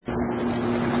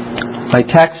My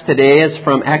text today is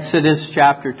from Exodus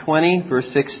chapter 20, verse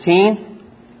 16.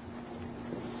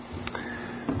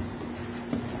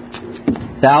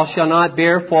 Thou shalt not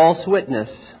bear false witness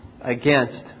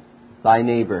against thy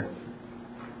neighbor.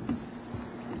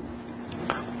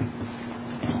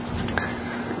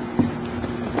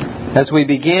 As we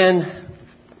begin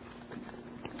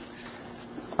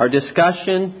our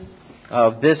discussion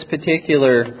of this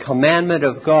particular commandment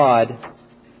of God,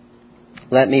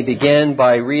 let me begin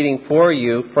by reading for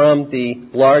you from the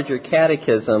larger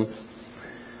catechism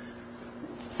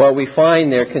what we find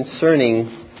there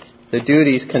concerning the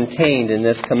duties contained in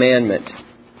this commandment.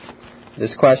 This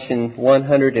is question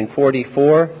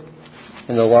 144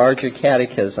 in the larger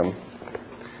catechism.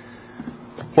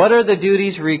 What are the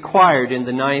duties required in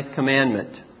the ninth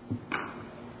commandment?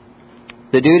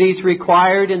 The duties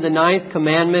required in the ninth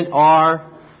commandment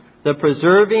are the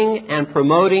preserving and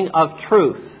promoting of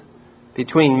truth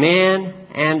between man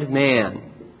and man,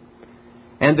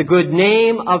 and the good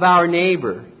name of our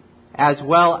neighbor as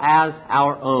well as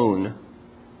our own,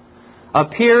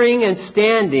 appearing and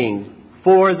standing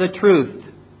for the truth,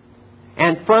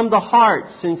 and from the heart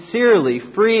sincerely,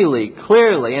 freely,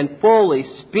 clearly, and fully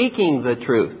speaking the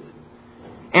truth,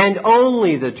 and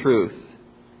only the truth,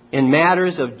 in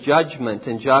matters of judgment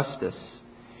and justice,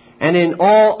 and in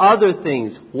all other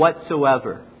things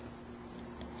whatsoever.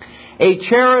 A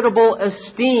charitable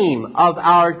esteem of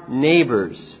our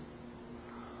neighbors,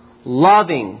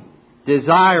 loving,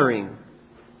 desiring,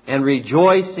 and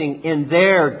rejoicing in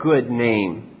their good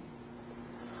name,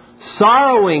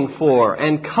 sorrowing for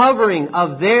and covering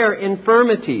of their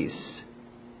infirmities,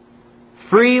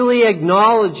 freely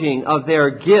acknowledging of their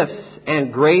gifts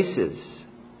and graces,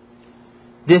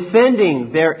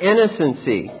 defending their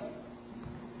innocency,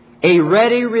 a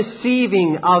ready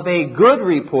receiving of a good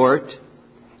report,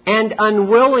 and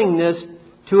unwillingness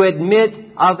to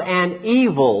admit of an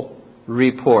evil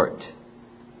report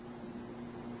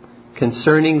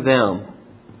concerning them.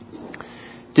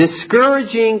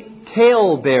 Discouraging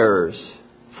talebearers,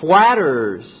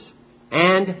 flatterers,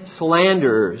 and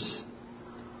slanderers.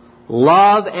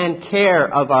 Love and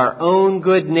care of our own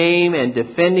good name and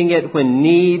defending it when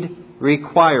need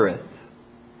requireth.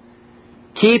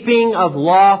 Keeping of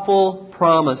lawful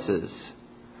promises.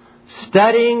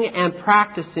 Studying and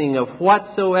practicing of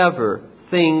whatsoever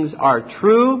things are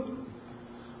true,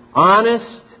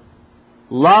 honest,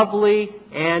 lovely,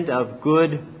 and of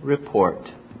good report.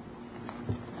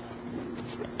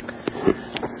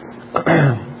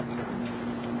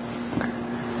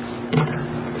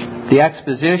 The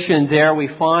exposition there we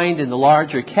find in the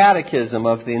larger catechism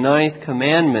of the ninth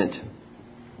commandment.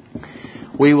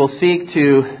 We will seek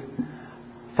to,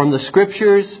 from the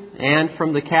scriptures and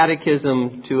from the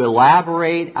catechism, to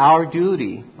elaborate our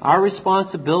duty, our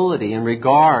responsibility in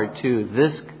regard to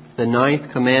this, the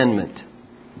ninth commandment.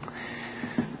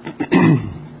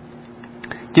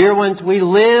 Dear ones, we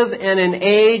live in an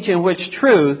age in which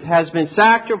truth has been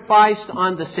sacrificed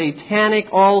on the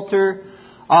satanic altar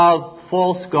of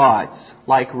false gods,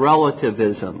 like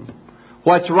relativism.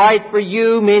 What's right for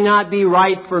you may not be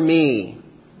right for me.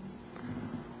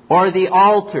 Or the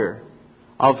altar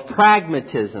of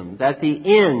pragmatism, that the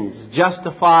ends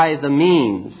justify the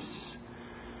means.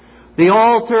 The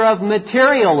altar of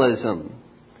materialism.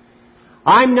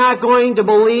 I'm not going to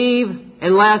believe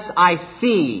unless I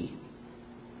see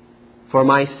for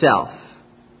myself.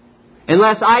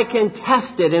 Unless I can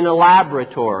test it in a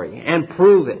laboratory and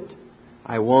prove it,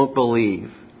 I won't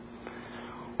believe.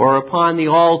 Or upon the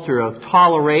altar of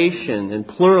toleration and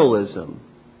pluralism,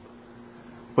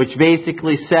 which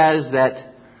basically says that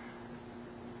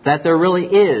there really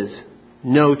is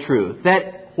no truth.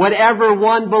 That whatever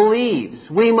one believes,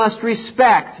 we must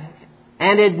respect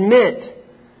and admit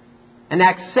and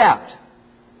accept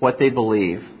what they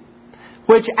believe.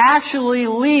 Which actually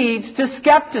leads to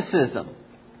skepticism.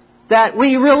 That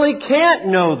we really can't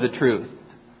know the truth.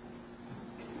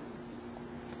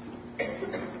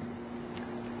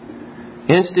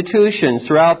 Institutions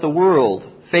throughout the world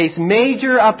face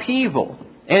major upheaval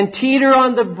and teeter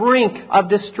on the brink of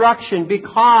destruction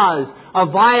because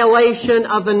of violation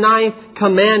of the ninth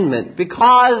commandment,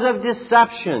 because of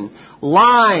deception,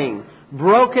 lying,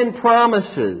 broken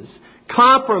promises,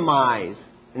 compromise,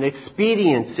 and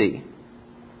expediency.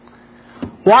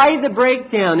 Why the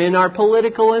breakdown in our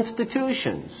political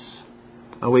institutions?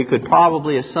 Well, we could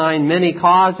probably assign many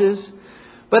causes,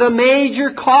 but a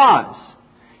major cause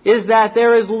is that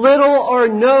there is little or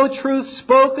no truth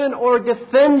spoken or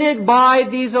defended by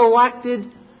these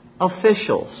elected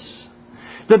officials.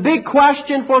 The big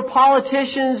question for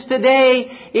politicians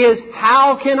today is,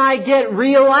 how can I get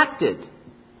reelected?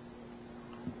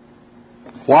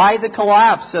 Why the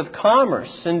collapse of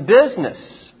commerce and business?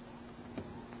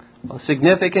 A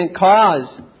significant cause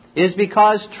is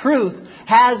because truth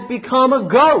has become a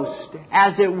ghost,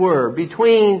 as it were,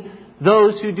 between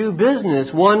those who do business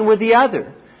one with the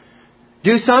other.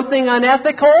 Do something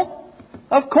unethical?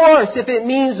 Of course, if it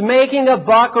means making a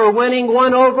buck or winning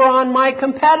one over on my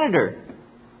competitor.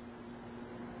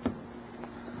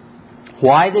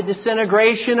 Why the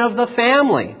disintegration of the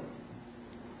family?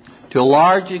 To a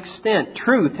large extent,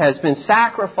 truth has been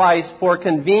sacrificed for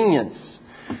convenience.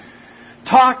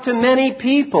 Talk to many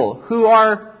people who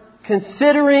are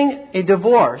considering a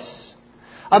divorce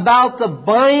about the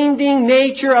binding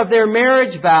nature of their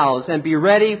marriage vows and be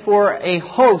ready for a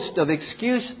host of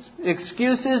excuses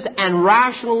and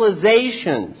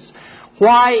rationalizations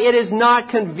why it is not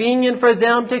convenient for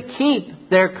them to keep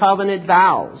their covenant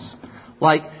vows.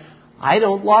 Like, I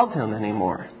don't love him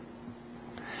anymore.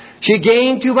 She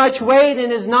gained too much weight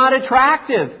and is not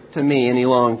attractive to me any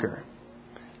longer.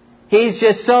 He's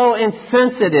just so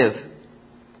insensitive.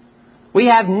 We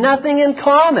have nothing in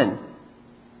common.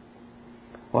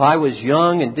 Well, I was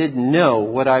young and didn't know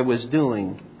what I was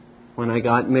doing when I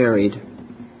got married.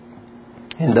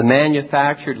 And the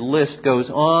manufactured list goes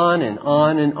on and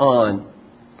on and on.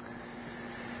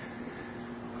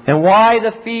 And why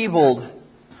the feebled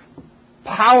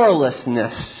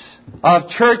powerlessness of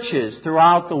churches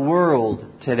throughout the world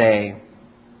today?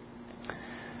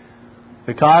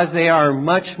 Because they are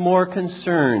much more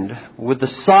concerned with the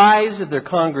size of their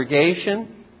congregation,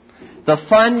 the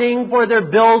funding for their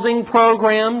building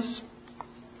programs,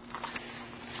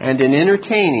 and in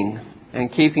entertaining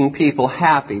and keeping people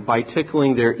happy by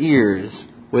tickling their ears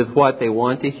with what they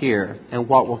want to hear and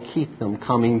what will keep them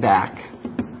coming back,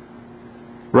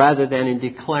 rather than in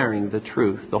declaring the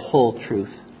truth, the whole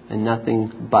truth, and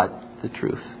nothing but the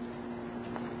truth.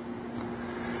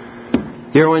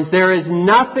 Dear ones, there is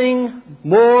nothing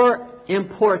more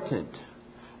important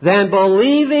than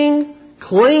believing,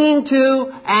 clinging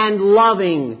to, and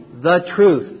loving the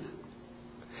truth.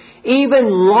 Even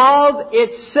love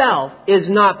itself is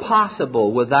not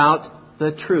possible without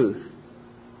the truth.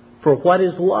 For what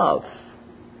is love?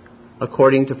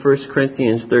 According to 1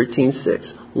 Corinthians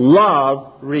 13:6,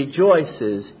 love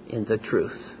rejoices in the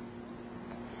truth.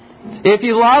 If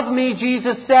you love me,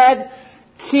 Jesus said,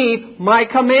 keep my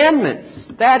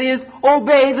commandments. That is,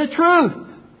 obey the truth.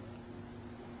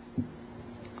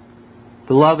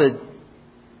 Beloved,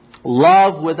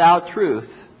 love without truth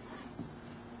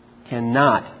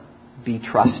cannot be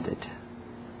trusted.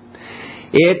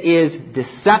 It is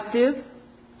deceptive,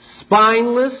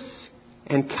 spineless,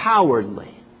 and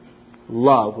cowardly.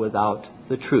 Love without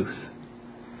the truth.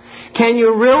 Can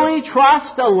you really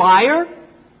trust a liar,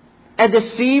 a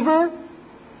deceiver,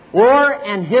 or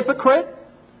an hypocrite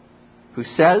who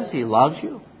says he loves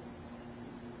you?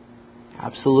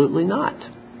 Absolutely not.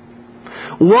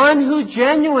 One who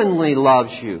genuinely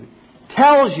loves you,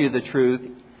 tells you the truth,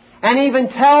 and even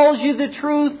tells you the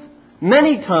truth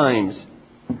many times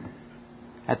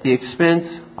at the expense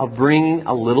of bringing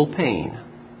a little pain.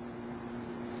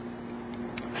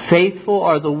 Faithful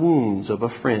are the wounds of a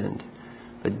friend,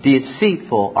 but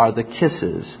deceitful are the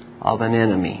kisses of an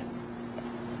enemy.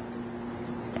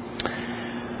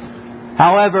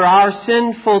 However, our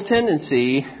sinful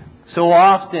tendency so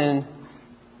often,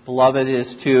 beloved, is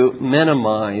to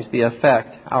minimize the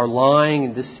effect our lying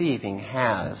and deceiving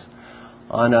has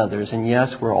on others. And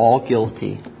yes, we're all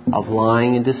guilty of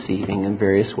lying and deceiving in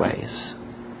various ways.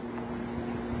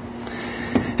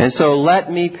 And so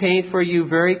let me paint for you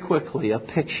very quickly a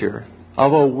picture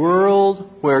of a world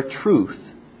where truth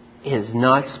is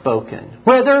not spoken,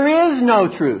 where there is no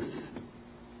truth.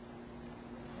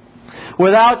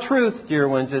 Without truth, dear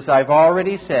ones, as I've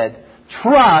already said,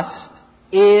 trust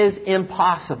is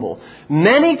impossible.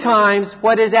 Many times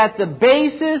what is at the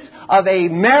basis of a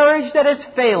marriage that is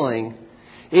failing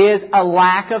is a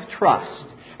lack of trust.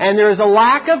 And there is a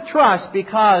lack of trust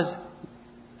because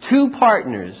two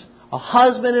partners, a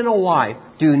husband and a wife,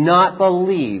 do not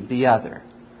believe the other.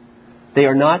 They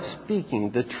are not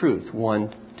speaking the truth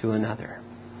one to another.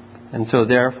 And so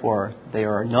therefore they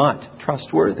are not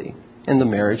trustworthy. And the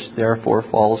marriage therefore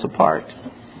falls apart.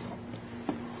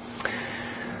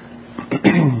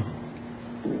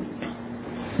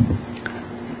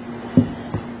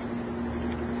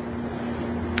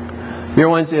 Dear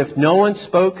ones, if no one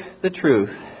spoke the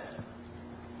truth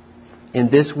in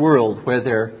this world where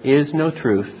there is no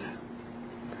truth,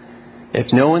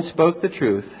 if no one spoke the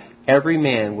truth, every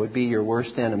man would be your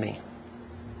worst enemy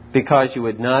because you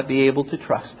would not be able to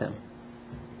trust him.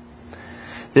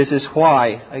 This is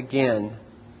why, again,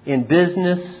 in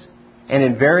business and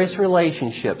in various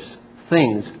relationships,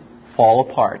 things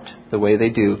fall apart the way they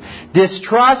do.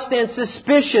 Distrust and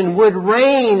suspicion would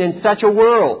reign in such a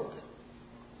world.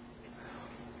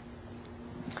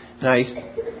 And I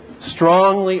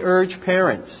strongly urge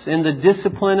parents in the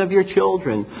discipline of your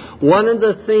children. One of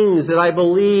the things that I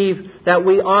believe that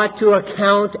we ought to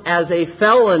account as a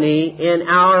felony in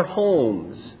our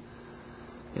homes,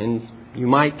 and you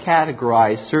might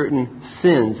categorize certain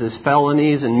sins as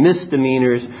felonies and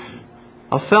misdemeanors.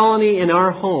 A felony in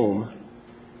our home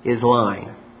is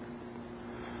lying.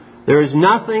 There is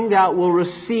nothing that will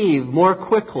receive more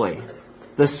quickly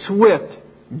the swift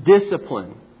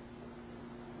discipline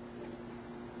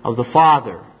of the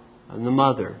father and the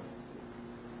mother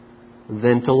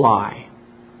than to lie,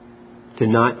 to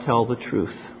not tell the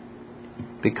truth.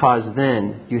 Because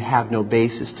then you have no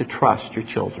basis to trust your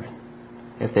children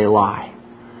if they lie.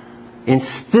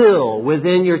 Instill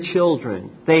within your children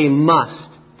they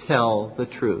must tell the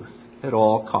truth at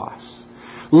all costs.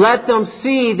 Let them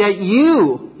see that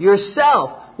you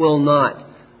yourself will not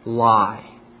lie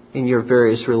in your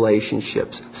various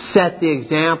relationships. Set the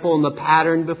example and the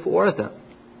pattern before them.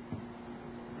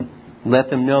 Let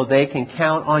them know they can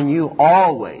count on you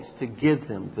always to give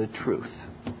them the truth.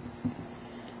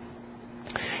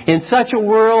 In such a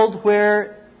world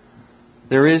where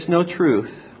there is no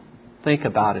truth, think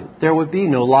about it. There would be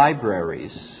no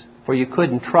libraries, for you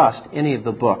couldn't trust any of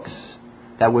the books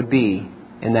that would be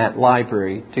in that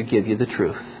library to give you the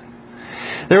truth.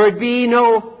 There would be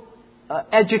no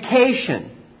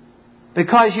education,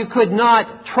 because you could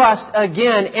not trust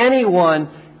again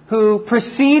anyone who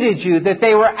preceded you that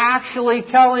they were actually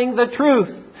telling the truth.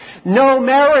 No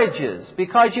marriages,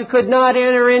 because you could not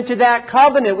enter into that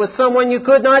covenant with someone you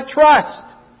could not trust.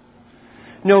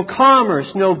 No commerce,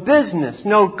 no business,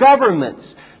 no governments,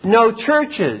 no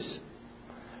churches.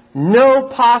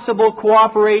 No possible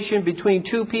cooperation between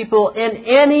two people in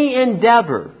any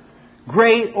endeavor,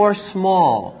 great or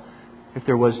small, if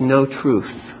there was no truth.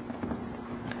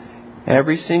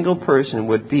 Every single person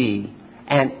would be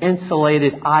an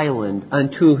insulated island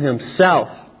unto himself,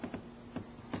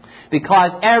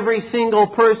 because every single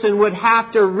person would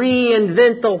have to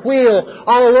reinvent the wheel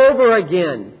all over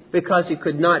again, because he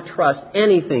could not trust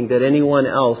anything that anyone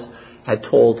else had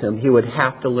told him. He would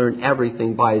have to learn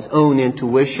everything by his own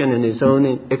intuition and his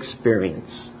own experience.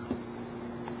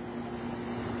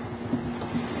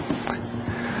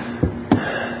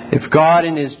 If God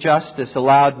in His justice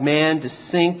allowed man to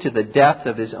sink to the depth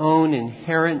of his own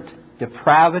inherent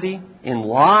depravity in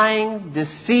lying,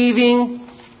 deceiving,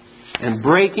 and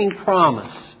breaking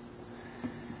promise,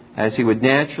 as he would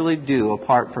naturally do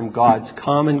apart from God's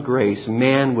common grace,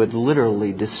 man would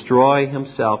literally destroy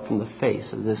himself from the face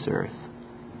of this earth.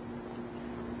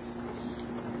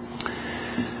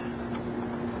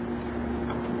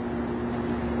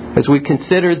 As we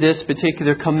consider this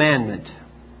particular commandment,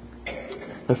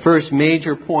 the first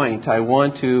major point I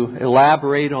want to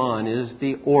elaborate on is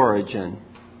the origin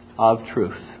of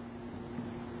truth.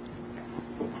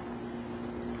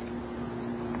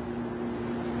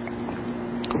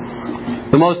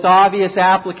 The most obvious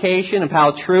application of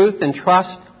how truth and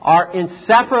trust are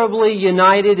inseparably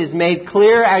united is made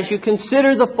clear as you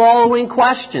consider the following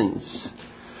questions.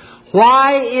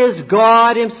 Why is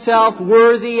God Himself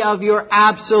worthy of your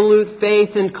absolute faith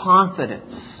and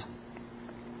confidence?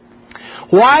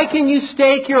 Why can you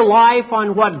stake your life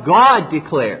on what God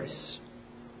declares?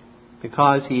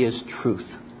 Because He is truth.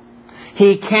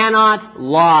 He cannot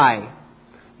lie,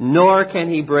 nor can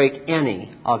He break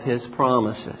any of His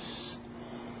promises.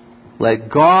 Let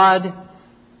God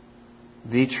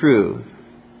be true,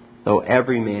 though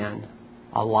every man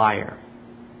a liar.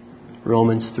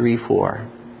 Romans 3:4.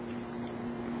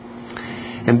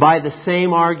 And by the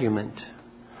same argument,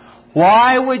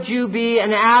 why would you be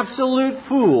an absolute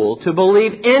fool to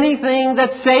believe anything that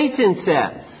Satan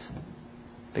says?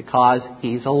 Because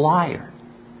he's a liar.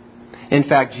 In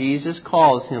fact, Jesus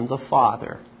calls him the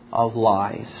father of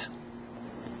lies.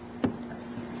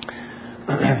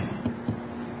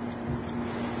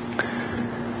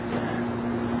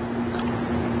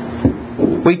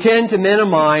 We tend to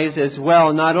minimize as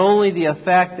well not only the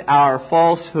effect our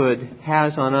falsehood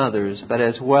has on others, but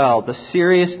as well the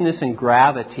seriousness and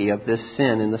gravity of this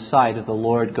sin in the sight of the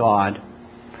Lord God.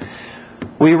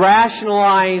 We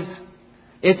rationalize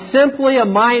it's simply a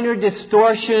minor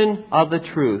distortion of the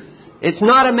truth. It's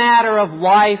not a matter of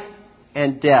life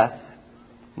and death.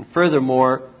 And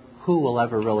furthermore, who will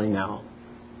ever really know?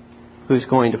 Who's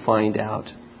going to find out?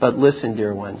 But listen,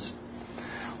 dear ones.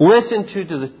 Listen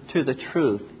to the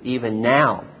truth even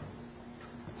now.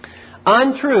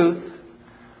 Untruth,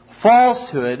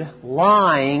 falsehood,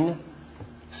 lying,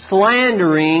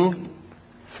 slandering,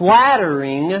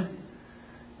 flattering,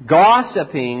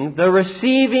 gossiping, the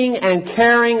receiving and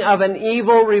carrying of an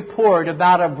evil report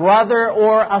about a brother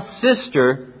or a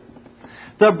sister,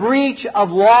 the breach of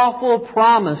lawful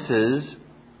promises,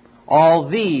 all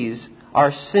these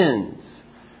are sins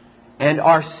and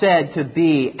are said to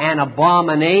be an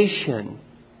abomination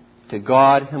to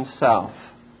God Himself.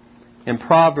 In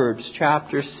Proverbs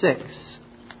chapter 6,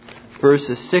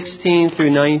 verses 16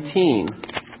 through 19,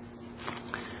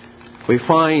 we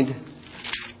find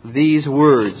these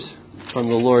words from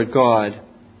the Lord God.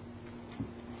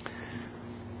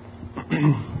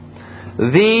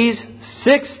 These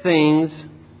 6 things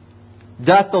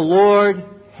doth the Lord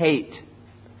hate.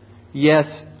 Yes,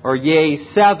 or yea,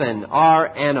 7 are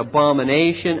an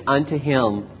abomination unto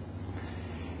Him.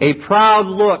 A proud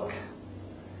look,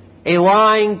 a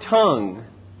lying tongue,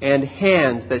 and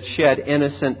hands that shed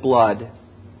innocent blood.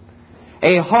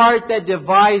 A heart that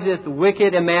deviseth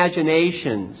wicked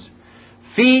imaginations.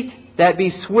 Feet that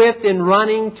be swift in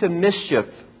running to mischief.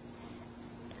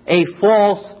 A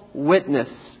false witness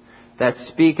that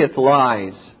speaketh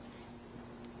lies.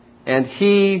 And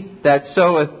he that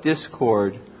soweth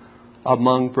discord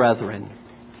among brethren.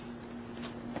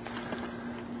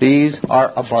 These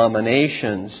are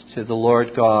abominations to the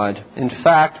Lord God. In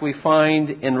fact, we find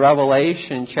in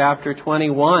Revelation chapter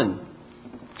 21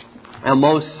 a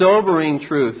most sobering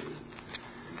truth.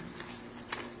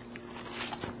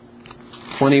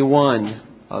 21,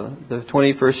 the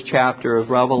 21st chapter of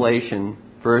Revelation,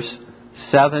 verse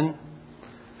 7.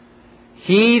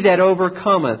 He that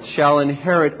overcometh shall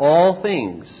inherit all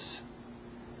things,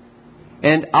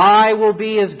 and I will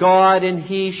be his God, and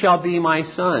he shall be my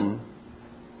son.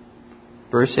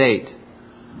 Verse 8.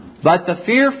 But the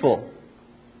fearful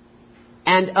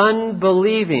and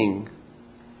unbelieving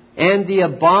and the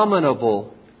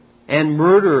abominable and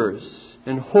murderers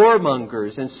and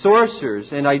whoremongers and sorcerers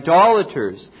and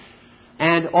idolaters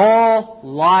and all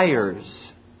liars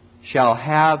shall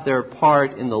have their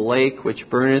part in the lake which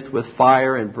burneth with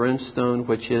fire and brimstone,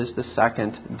 which is the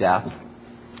second death.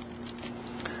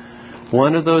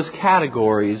 One of those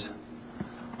categories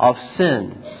of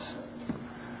sins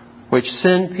which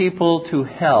send people to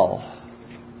hell,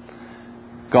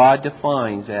 God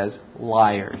defines as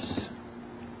liars.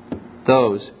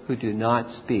 Those who do not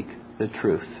speak the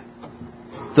truth.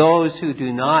 Those who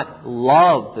do not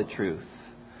love the truth,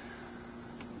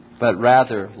 but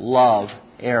rather love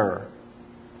error.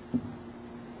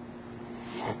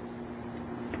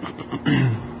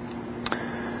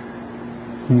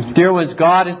 Dear ones,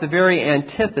 God is the very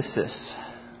antithesis.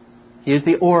 He is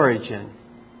the origin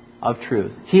of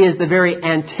truth. He is the very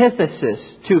antithesis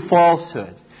to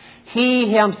falsehood.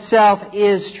 He Himself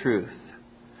is truth.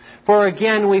 For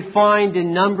again we find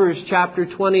in Numbers chapter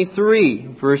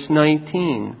 23, verse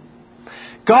 19,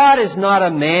 God is not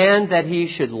a man that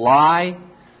He should lie,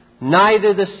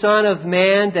 neither the Son of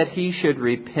Man that He should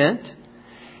repent.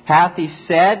 Hath He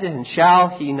said, and shall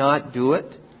He not do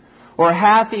it? Or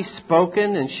hath He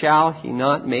spoken, and shall He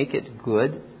not make it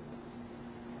good?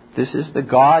 This is the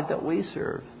God that we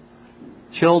serve.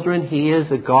 Children, He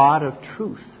is a God of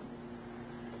truth.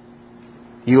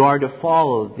 You are to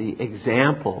follow the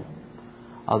example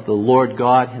of the Lord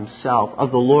God Himself,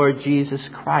 of the Lord Jesus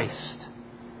Christ,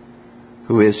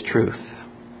 who is truth.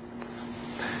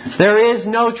 There is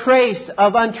no trace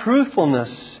of untruthfulness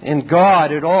in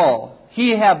God at all.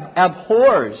 He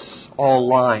abhors all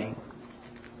lying.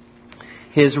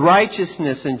 His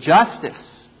righteousness and justice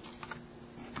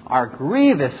are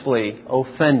grievously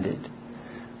offended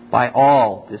by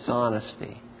all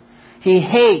dishonesty.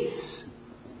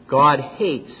 God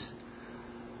hates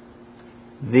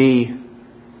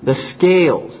the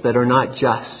scales that are not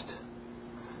just.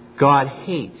 God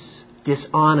hates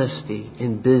dishonesty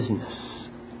in business.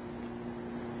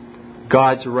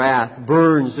 God's wrath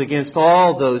burns against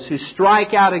all those who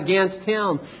strike out against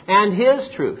Him and His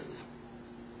truth.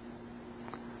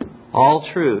 All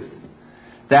truth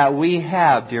that we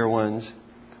have, dear ones,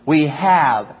 we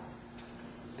have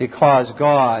because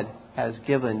God has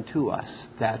given to us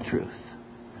that truth.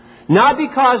 Not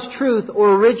because truth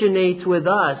originates with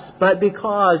us, but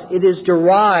because it is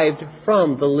derived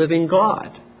from the living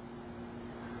God.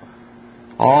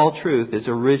 All truth is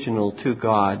original to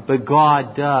God, but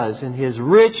God does, in His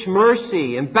rich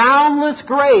mercy and boundless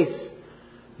grace,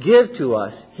 give to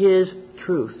us His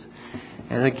truth.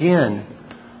 And again,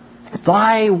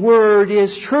 Thy word is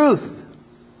truth.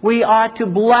 We ought to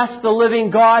bless the living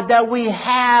God that we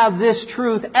have this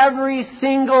truth every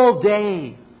single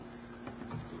day.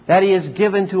 That He has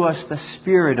given to us the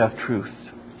Spirit of truth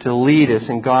to lead us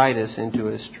and guide us into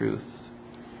His truth.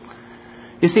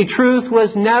 You see, truth was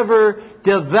never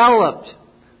developed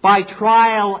by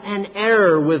trial and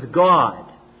error with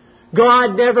God.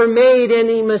 God never made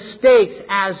any mistakes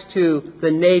as to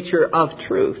the nature of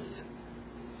truth.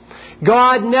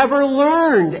 God never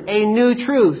learned a new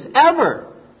truth, ever.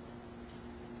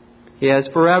 He has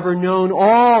forever known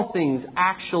all things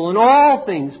actual and all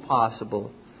things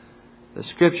possible. The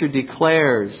Scripture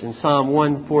declares in Psalm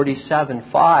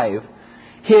 147:5,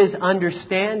 His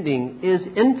understanding is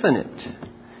infinite.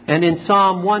 And in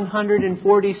Psalm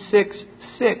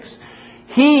 146:6,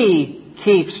 He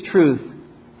keeps truth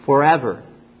forever.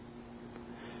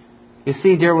 You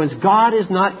see, dear ones, God is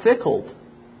not fickle.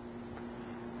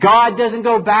 God doesn't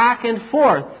go back and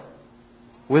forth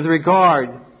with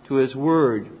regard to His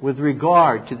Word, with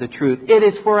regard to the truth. It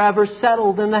is forever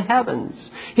settled in the heavens.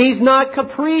 He's not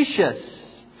capricious.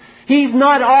 He's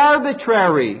not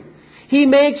arbitrary. He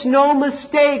makes no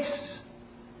mistakes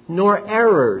nor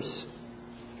errors.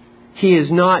 He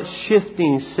is not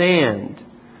shifting sand,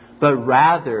 but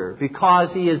rather,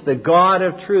 because He is the God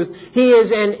of truth, He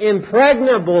is an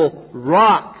impregnable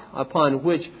rock upon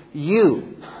which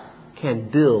you can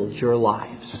build your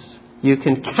lives. You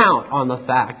can count on the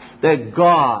fact that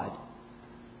God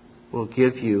will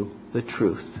give you the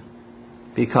truth,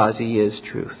 because He is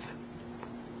truth.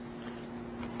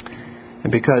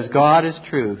 And because God is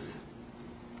truth,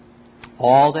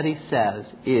 all that He says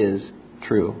is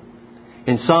true.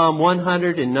 In Psalm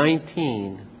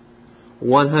 119,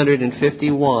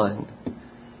 151,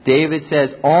 David says,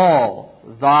 all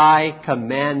Thy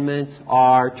commandments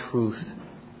are truth.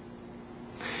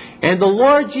 And the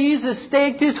Lord Jesus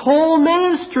staked His whole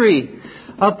ministry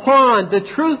upon the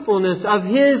truthfulness of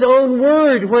His own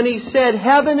word when He said,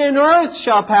 heaven and earth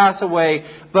shall pass away,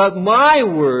 but my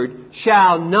word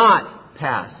shall not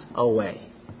pass away.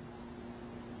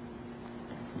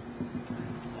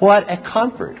 What a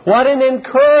comfort. What an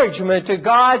encouragement to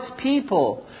God's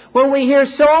people when we hear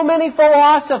so many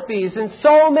philosophies and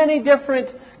so many different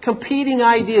competing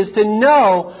ideas, to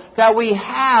know that we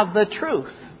have the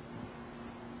truth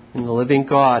in the living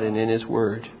God and in His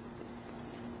Word.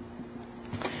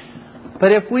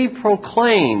 But if we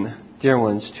proclaim, dear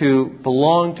ones, to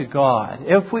belong to God,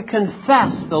 if we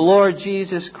confess the Lord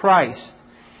Jesus Christ,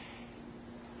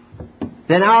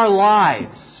 then our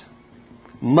lives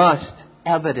must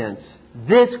evidence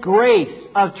this grace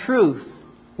of truth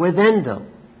within them.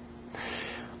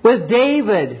 With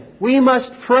David, we must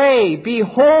pray,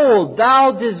 behold,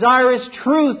 Thou desirest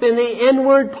truth in the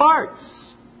inward parts.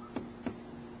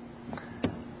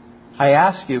 I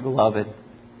ask you, beloved,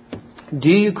 do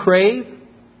you crave?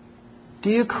 Do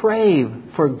you crave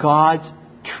for God's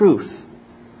truth?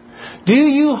 Do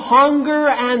you hunger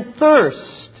and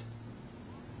thirst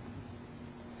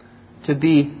to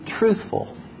be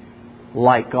truthful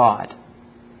like God?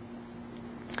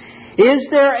 Is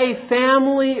there a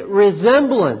family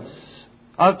resemblance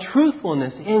of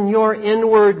truthfulness in your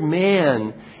inward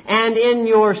man and in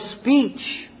your speech?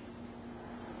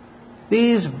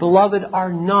 These, beloved,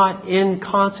 are not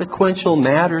inconsequential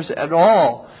matters at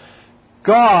all.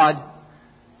 God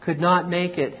could not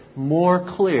make it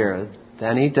more clear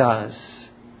than He does.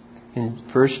 In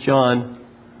 1 John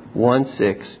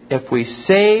 1:6, if we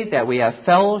say that we have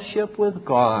fellowship with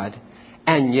God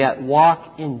and yet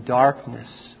walk in darkness,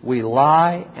 we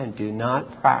lie and do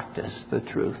not practice the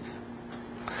truth.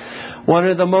 One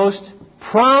of the most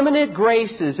prominent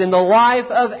graces in the life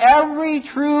of every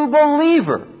true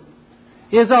believer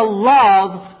is a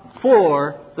love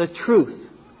for the truth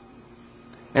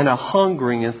and a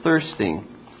hungering and thirsting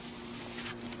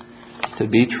to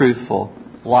be truthful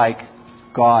like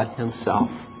God Himself.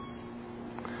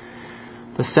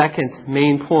 The second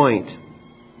main point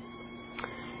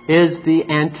is the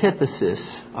antithesis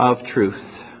of truth.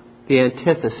 The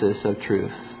antithesis of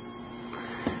truth.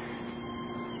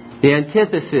 The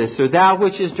antithesis, or that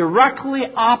which is directly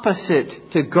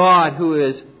opposite to God, who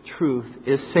is truth,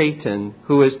 is Satan,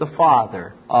 who is the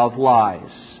father of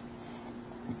lies.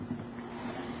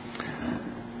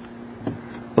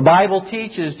 The Bible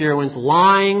teaches, dear ones,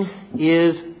 lying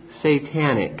is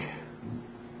satanic.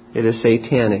 It is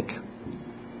satanic.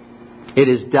 It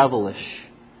is devilish.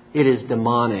 It is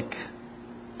demonic.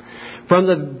 From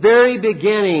the very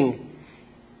beginning,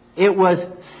 it was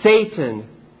Satan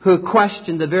who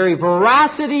questioned the very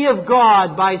veracity of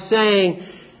God by saying,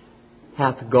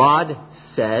 hath God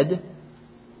said?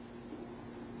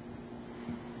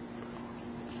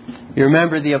 You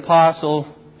remember the Apostle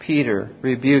Peter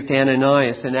rebuked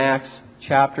Ananias in Acts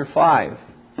chapter 5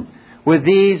 with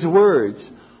these words,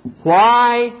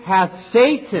 why hath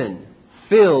Satan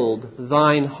filled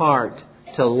thine heart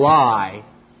to lie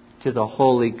to the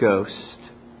Holy Ghost?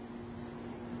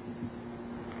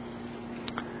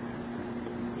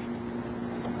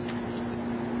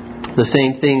 The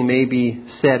same thing may be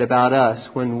said about us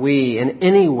when we in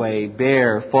any way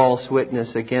bear false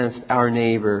witness against our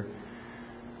neighbor.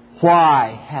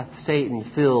 Why hath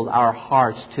Satan filled our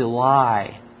hearts to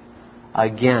lie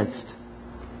against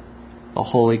the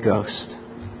Holy Ghost,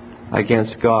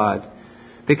 against God?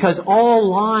 Because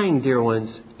all lying, dear ones,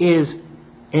 is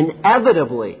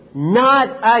inevitably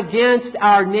not against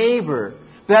our neighbor,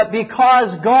 but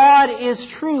because God is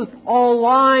truth, all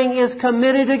lying is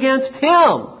committed against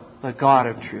Him, the God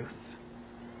of truth.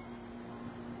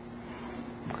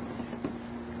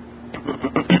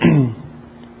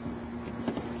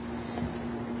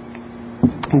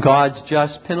 God's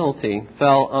just penalty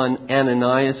fell on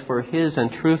Ananias for his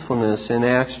untruthfulness in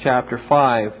Acts chapter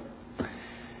 5.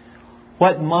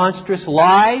 What monstrous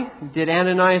lie did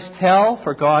Ananias tell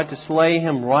for God to slay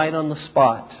him right on the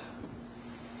spot?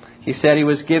 He said he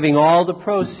was giving all the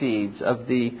proceeds of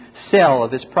the sale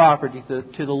of his property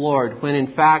to the Lord, when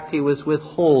in fact he was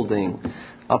withholding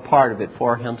a part of it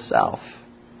for himself.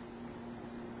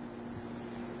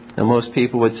 And most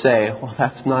people would say, well,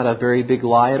 that's not a very big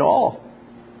lie at all.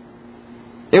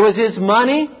 It was his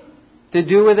money to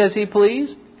do with as he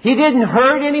pleased. He didn't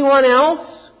hurt anyone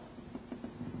else.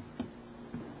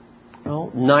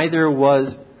 Well, neither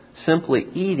was simply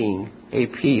eating a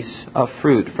piece of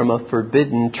fruit from a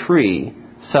forbidden tree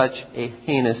such a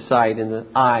heinous sight in the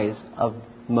eyes of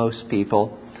most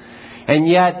people. And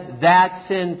yet that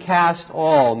sin cast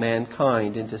all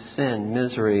mankind into sin,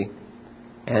 misery,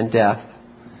 and death.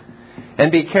 And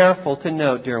be careful to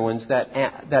note, dear ones, that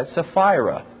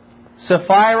Sapphira,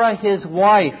 his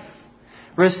wife,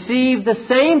 received the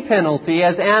same penalty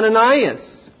as Ananias.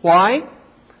 Why?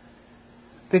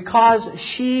 Because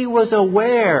she was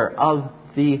aware of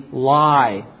the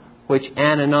lie which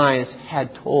Ananias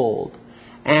had told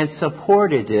and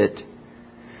supported it.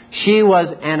 She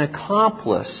was an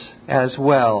accomplice as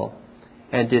well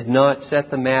and did not set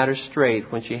the matter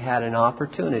straight when she had an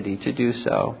opportunity to do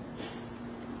so.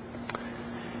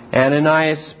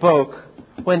 Ananias spoke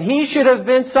when he should have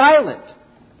been silent.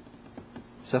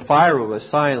 Sapphira was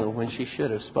silent when she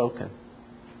should have spoken.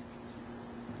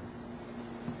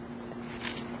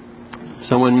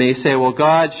 Someone may say, well,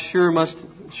 God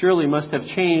surely must have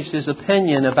changed His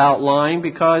opinion about lying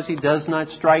because He does not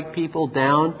strike people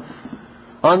down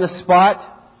on the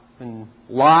spot when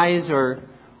lies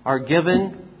are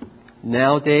given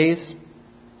nowadays.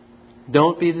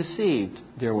 Don't be deceived,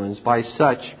 dear ones, by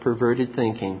such perverted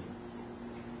thinking.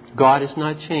 God has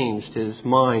not changed His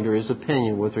mind or His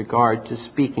opinion with regard to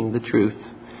speaking the truth.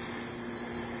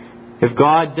 If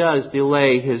God does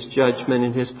delay His judgment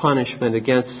and His punishment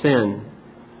against sin,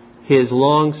 His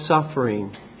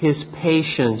long-suffering, His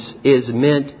patience is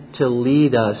meant to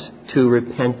lead us to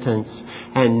repentance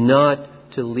and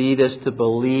not to lead us to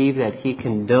believe that He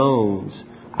condones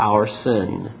our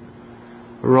sin.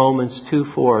 Romans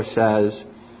 2:4 says,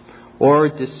 or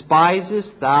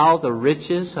despisest thou the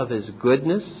riches of His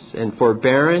goodness and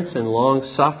forbearance and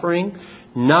long-suffering,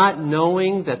 not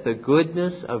knowing that the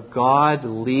goodness of God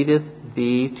leadeth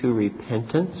thee to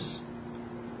repentance?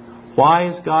 Why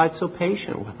is God so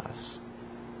patient with us?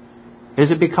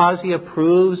 Is it because He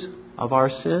approves of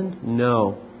our sin?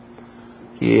 No.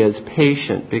 He is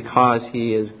patient because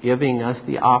He is giving us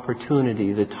the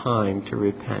opportunity, the time to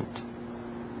repent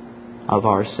of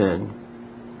our sin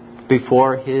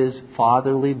before His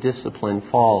fatherly discipline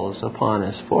falls upon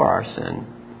us for our sin.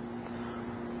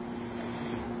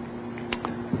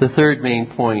 The third main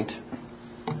point.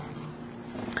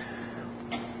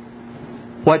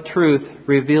 What truth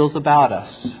reveals about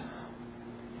us?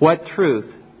 What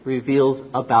truth reveals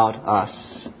about us?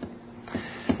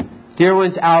 Dear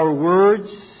ones, our words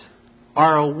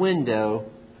are a window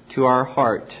to our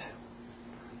heart.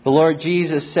 The Lord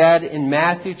Jesus said in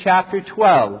Matthew chapter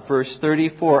 12, verse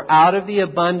 34, out of the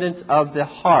abundance of the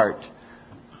heart,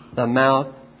 the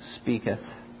mouth speaketh.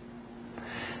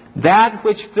 That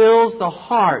which fills the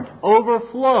heart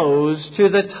overflows to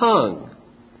the tongue.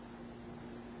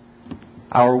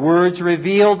 Our words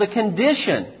reveal the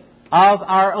condition of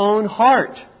our own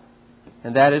heart.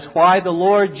 And that is why the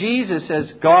Lord Jesus,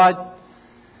 as God's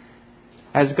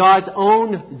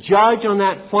own judge on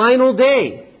that final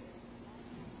day,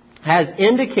 has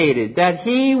indicated that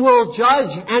He will judge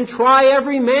and try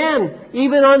every man,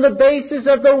 even on the basis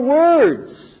of the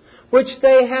words which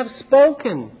they have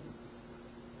spoken.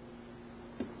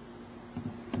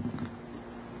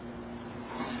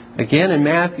 Again in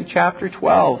Matthew chapter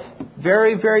 12,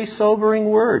 very, very sobering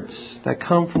words that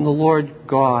come from the Lord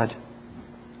God.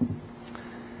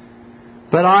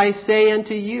 But I say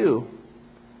unto you,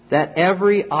 that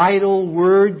every idle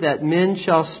word that men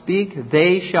shall speak,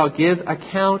 they shall give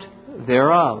account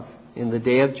thereof. in the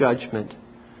day of judgment.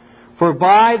 For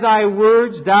by thy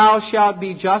words thou shalt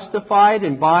be justified,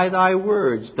 and by thy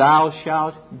words thou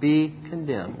shalt be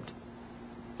condemned.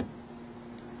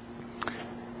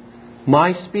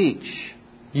 My speech,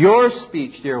 your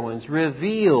speech, dear ones,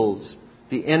 reveals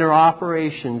the inner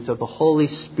operations of the Holy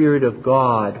Spirit of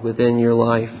God within your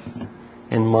life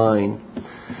and mine.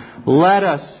 Let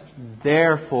us,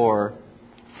 therefore,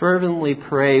 fervently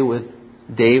pray with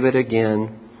David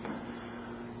again,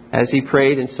 as he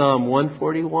prayed in Psalm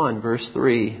 141, verse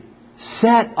 3.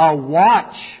 Set a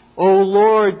watch, O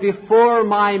Lord, before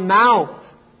my mouth.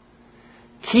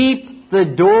 Keep the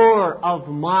door of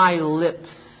my lips.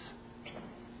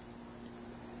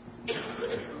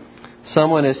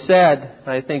 Someone has said,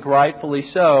 I think rightfully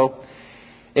so,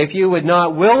 if you would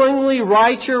not willingly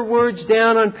write your words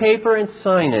down on paper and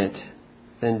sign it,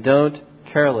 then don't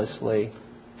carelessly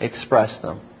express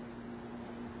them.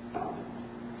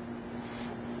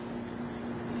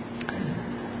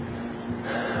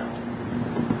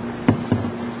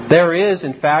 There is,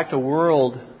 in fact, a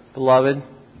world, beloved.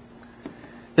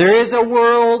 There is a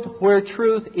world where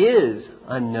truth is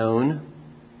unknown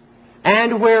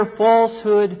and where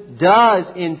falsehood does,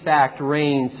 in fact,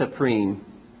 reign supreme.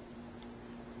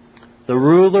 The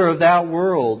ruler of that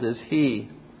world is he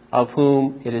of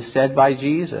whom it is said by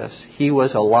Jesus, he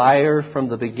was a liar from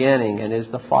the beginning and is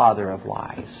the father of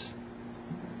lies.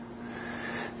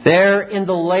 There in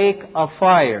the lake of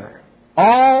fire,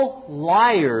 all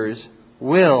liars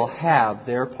will have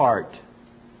their part.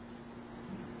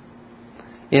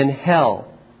 In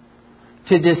hell,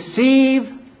 to deceive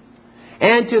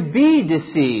and to be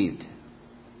deceived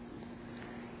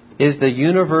is the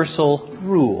universal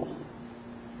rule.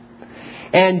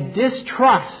 And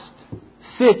distrust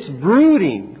sits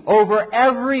brooding over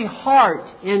every heart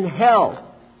in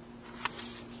hell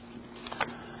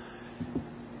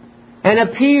and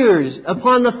appears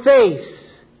upon the face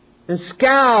and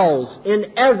scowls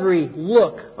in every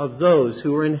look of those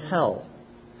who are in hell.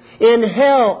 In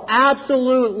hell,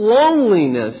 absolute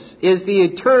loneliness is the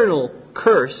eternal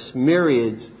curse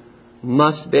myriads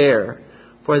must bear,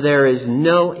 for there is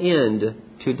no end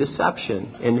to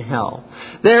deception in hell.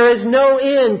 There is no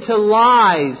end to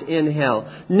lies in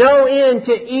hell. No end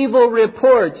to evil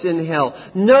reports in hell.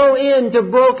 No end to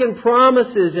broken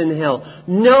promises in hell.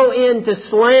 No end to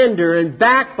slander and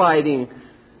backbiting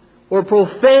or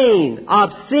profane,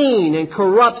 obscene, and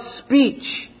corrupt speech.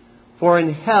 For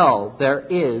in hell there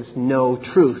is no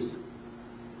truth.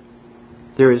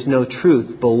 There is no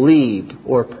truth believed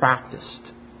or practiced.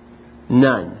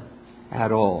 None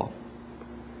at all.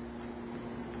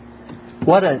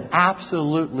 What an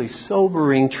absolutely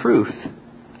sobering truth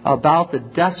about the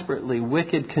desperately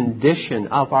wicked condition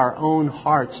of our own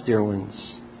hearts, dear ones.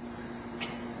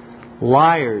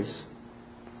 Liars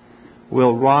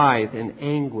will writhe in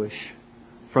anguish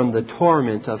from the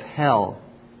torment of hell,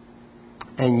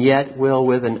 and yet will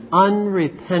with an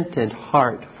unrepentant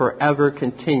heart forever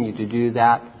continue to do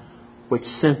that which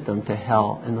sent them to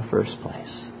hell in the first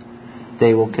place.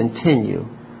 They will continue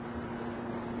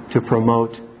to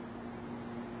promote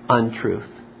untruth.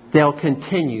 They'll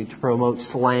continue to promote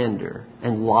slander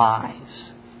and lies.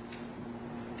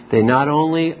 They not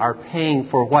only are paying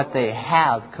for what they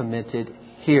have committed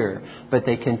here, but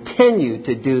they continue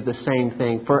to do the same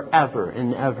thing forever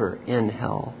and ever in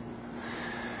hell.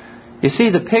 You see,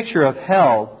 the picture of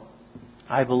hell,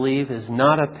 I believe, is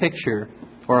not a picture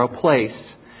or a place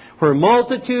where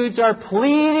multitudes are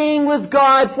pleading with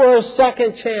God for a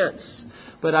second chance.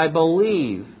 But I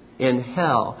believe in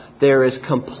hell there is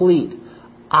complete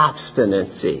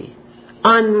obstinacy,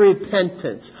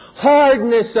 unrepentance,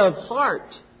 hardness of heart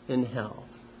in hell,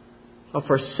 a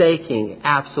forsaking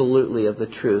absolutely of the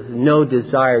truth, no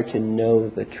desire to know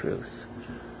the truth.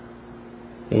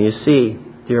 And you see,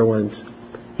 dear ones,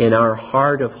 in our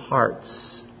heart of hearts,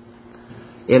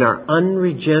 in our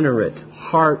unregenerate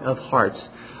heart of hearts,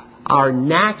 our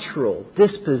natural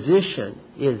disposition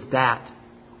is that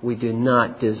we do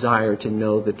not desire to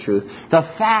know the truth. The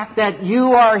fact that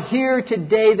you are here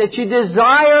today, that you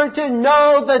desire to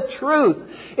know the truth,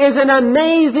 is an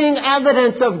amazing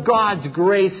evidence of God's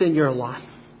grace in your life.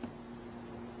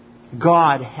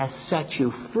 God has set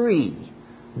you free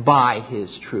by His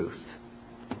truth.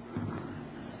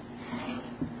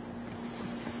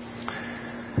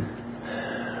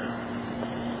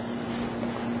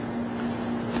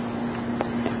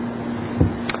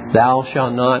 Thou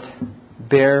shalt not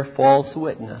bear false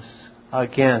witness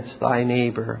against thy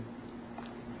neighbor.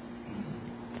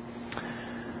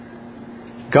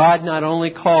 God not only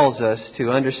calls us to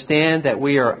understand that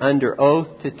we are under oath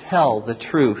to tell the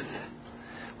truth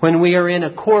when we are in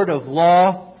a court of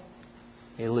law,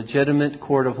 a legitimate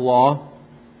court of law.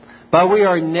 But we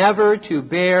are never to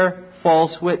bear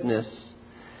false witness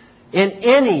in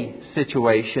any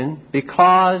situation,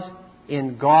 because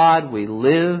in God we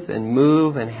live and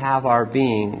move and have our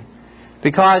being.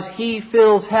 Because He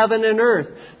fills heaven and earth.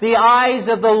 The eyes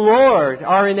of the Lord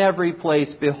are in every place,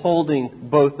 beholding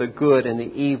both the good and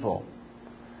the evil.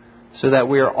 So that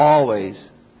we are always,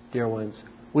 dear ones,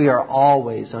 we are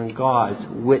always on God's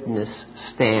witness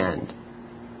stand.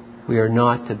 We are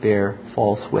not to bear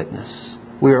false witness.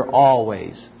 We are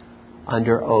always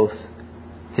under oath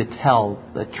to tell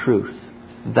the truth.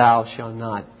 Thou shalt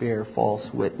not bear false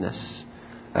witness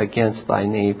against thy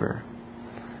neighbor.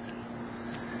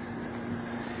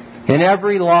 In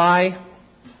every lie,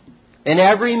 in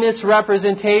every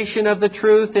misrepresentation of the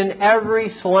truth, in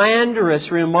every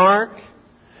slanderous remark,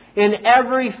 in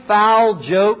every foul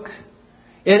joke,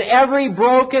 in every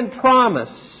broken promise,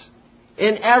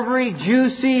 in every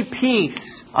juicy piece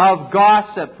of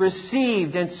gossip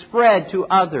received and spread to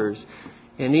others,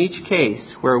 in each case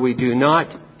where we do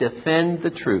not defend the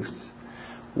truth,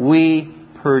 we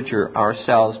perjure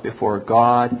ourselves before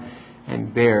God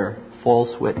and bear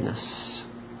false witness.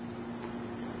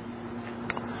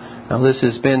 Now, this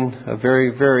has been a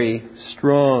very, very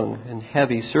strong and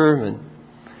heavy sermon.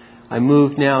 I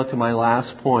move now to my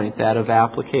last point, that of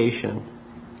application.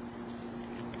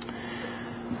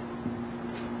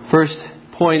 First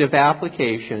point of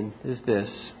application is this.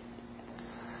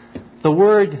 The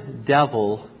word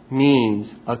devil means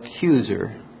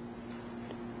accuser,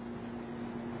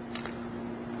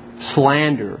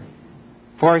 slander,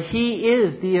 for he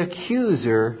is the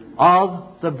accuser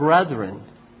of the brethren.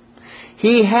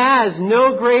 He has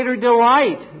no greater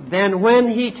delight than when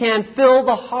he can fill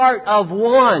the heart of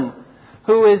one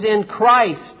who is in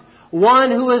Christ, one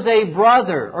who is a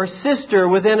brother or sister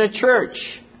within a church,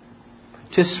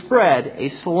 to spread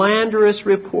a slanderous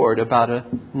report about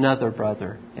another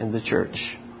brother in the church.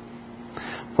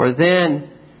 For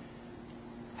then,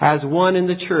 as one in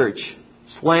the church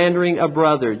slandering a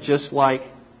brother, just like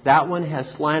that one has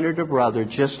slandered a brother,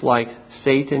 just like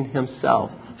Satan himself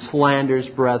slanders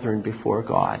brethren before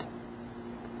God.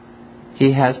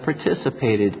 He has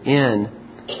participated in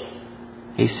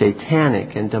a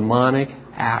satanic and demonic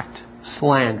act,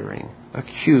 slandering,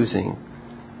 accusing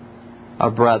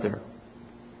a brother.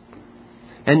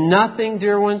 And nothing,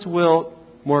 dear ones, will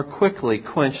more quickly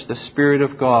quench the Spirit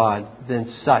of God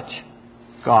than such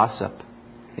gossip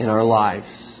in our lives.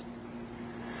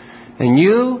 And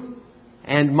you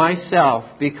and myself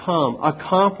become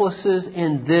accomplices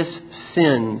in this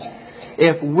sin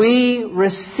if we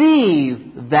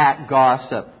receive that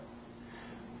gossip.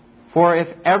 For if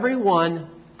everyone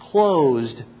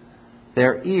closed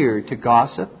their ear to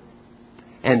gossip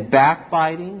and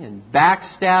backbiting and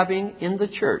backstabbing in the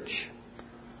church,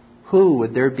 who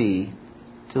would there be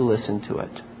to listen to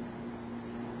it?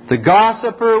 The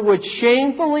gossiper would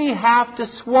shamefully have to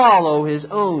swallow his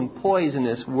own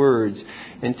poisonous words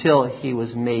until he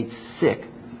was made sick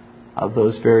of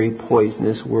those very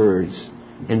poisonous words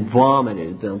and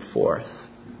vomited them forth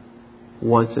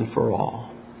once and for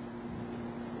all.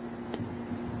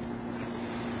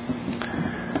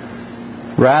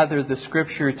 Rather, the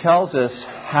Scripture tells us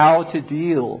how to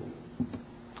deal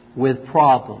with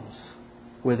problems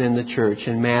within the church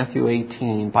in Matthew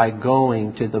 18 by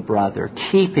going to the brother,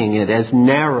 keeping it as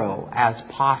narrow as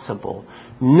possible,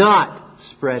 not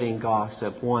spreading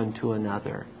gossip one to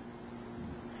another.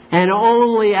 And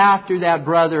only after that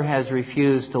brother has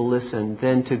refused to listen,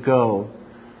 then to go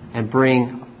and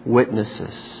bring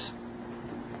witnesses.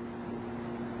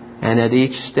 And at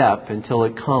each step until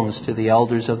it comes to the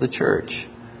elders of the church.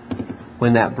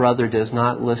 When that brother does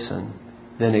not listen,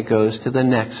 then it goes to the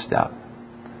next step.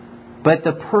 But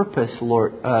the purpose,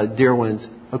 Lord, dear ones,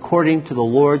 according to the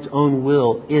Lord's own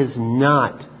will, is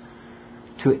not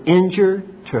to injure,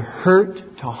 to hurt,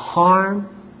 to harm.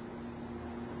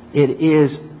 It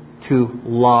is to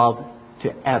love,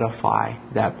 to edify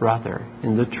that brother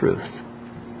in the truth.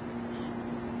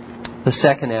 The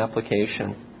second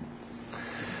application.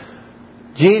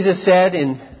 Jesus said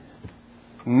in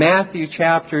Matthew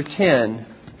chapter 10,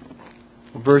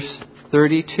 verse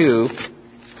 32,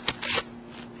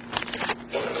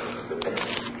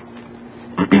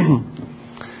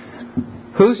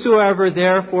 Whosoever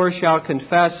therefore shall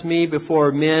confess me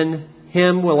before men,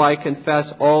 him will I confess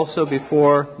also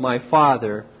before my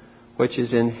Father, which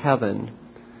is in heaven.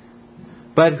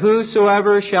 But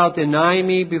whosoever shall deny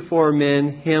me before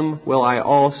men, him will I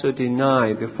also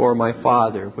deny before my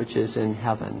Father, which is in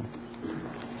heaven.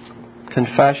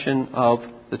 Confession of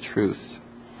the truth.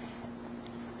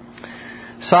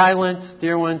 Silence,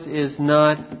 dear ones, is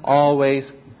not always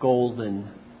golden.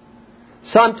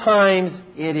 Sometimes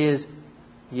it is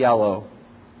yellow,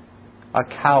 a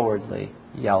cowardly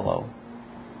yellow.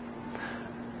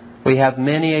 We have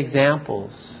many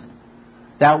examples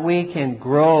that we can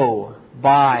grow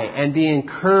by and be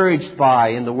encouraged by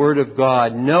in the Word of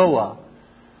God. Noah,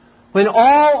 when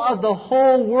all of the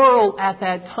whole world at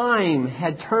that time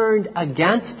had turned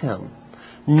against him,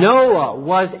 Noah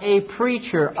was a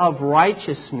preacher of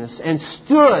righteousness and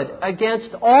stood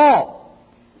against all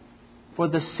for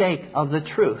the sake of the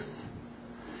truth.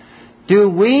 Do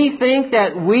we think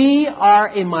that we are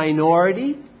a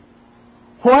minority?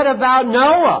 What about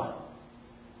Noah,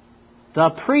 the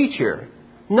preacher?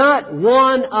 Not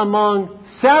one among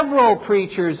several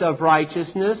preachers of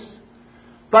righteousness,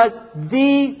 but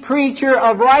the preacher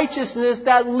of righteousness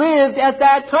that lived at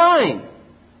that time.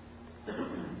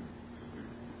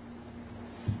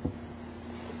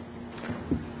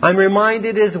 I'm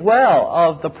reminded as well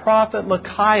of the prophet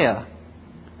Micaiah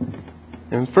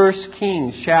in 1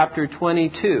 Kings chapter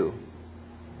 22,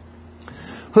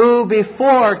 who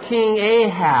before King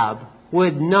Ahab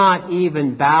would not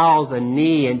even bow the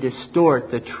knee and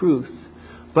distort the truth,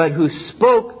 but who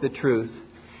spoke the truth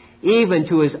even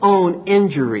to his own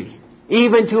injury,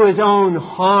 even to his own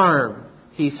harm.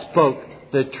 He spoke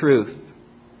the truth.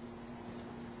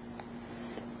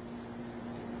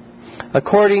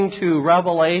 According to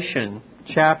Revelation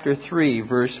chapter 3,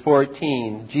 verse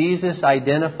 14, Jesus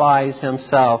identifies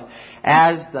himself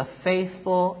as the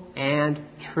faithful and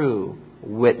true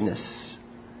witness.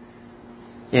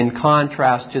 In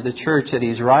contrast to the church that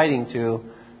he's writing to,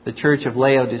 the church of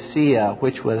Laodicea,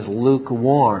 which was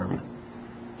lukewarm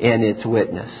in its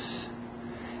witness.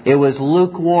 It was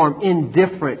lukewarm,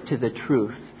 indifferent to the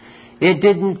truth. It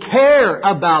didn't care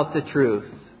about the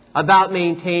truth, about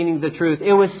maintaining the truth.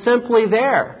 It was simply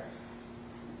there.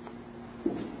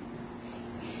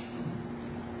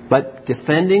 But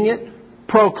defending it,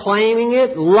 proclaiming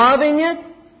it, loving it?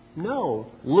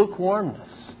 No, lukewarmness.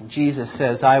 Jesus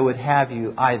says, I would have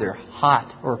you either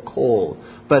hot or cold.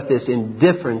 But this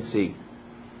indifferency,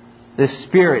 this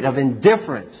spirit of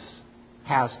indifference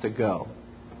has to go.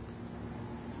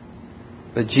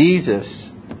 But Jesus,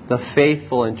 the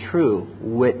faithful and true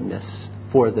witness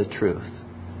for the truth,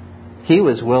 He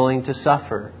was willing to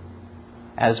suffer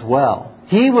as well.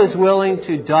 He was willing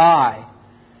to die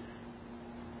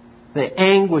the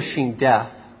anguishing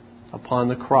death upon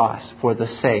the cross for the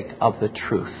sake of the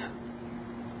truth,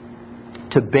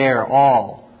 to bear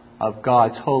all of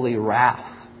God's holy wrath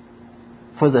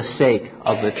for the sake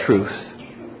of the truth.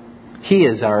 He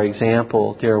is our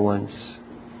example, dear ones.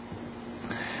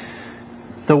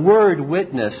 The word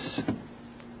witness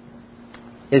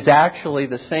is actually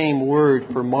the same word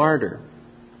for martyr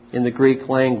in the Greek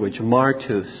language,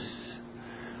 martus.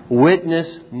 Witness,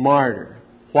 martyr.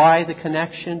 Why the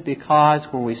connection? Because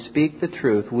when we speak the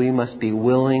truth, we must be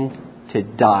willing to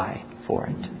die for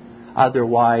it.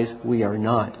 Otherwise, we are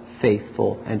not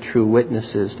faithful and true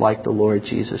witnesses like the Lord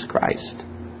Jesus Christ.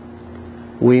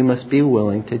 We must be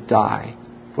willing to die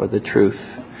for the truth.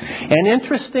 And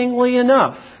interestingly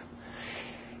enough,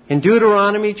 in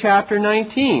Deuteronomy chapter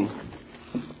 19,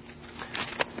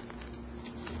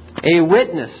 a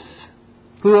witness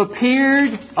who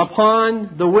appeared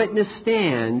upon the witness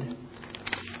stand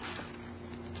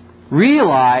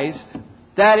realized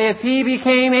that if he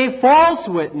became a false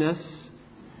witness,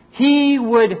 he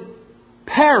would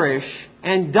perish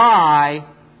and die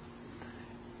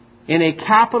in a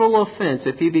capital offense.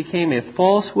 If he became a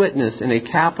false witness in a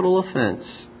capital offense,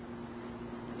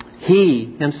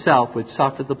 he himself would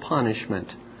suffer the punishment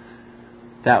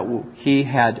that he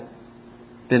had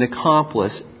been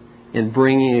accomplice in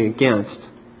bringing against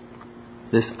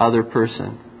this other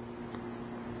person.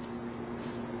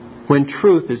 When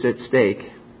truth is at stake,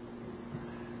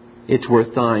 it's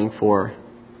worth dying for.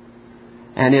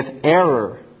 And if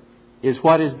error is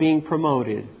what is being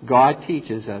promoted, God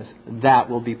teaches us that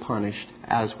will be punished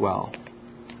as well.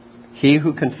 He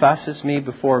who confesses me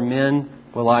before men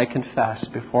will I confess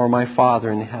before my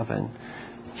Father in heaven.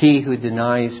 He who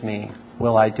denies me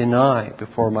will I deny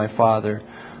before my Father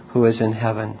who is in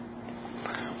heaven.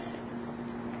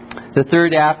 The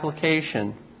third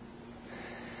application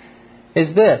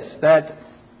is this, that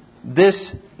this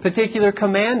particular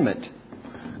commandment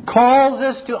calls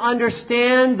us to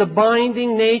understand the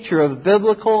binding nature of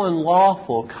biblical and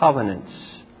lawful covenants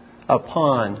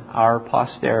upon our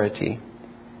posterity.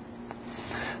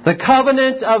 The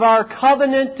covenant of our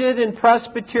covenanted and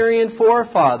Presbyterian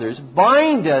forefathers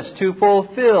bind us to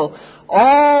fulfill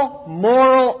all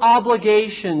moral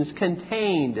obligations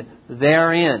contained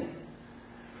therein.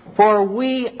 For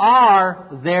we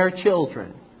are their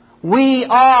children. We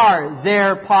are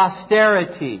their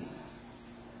posterity.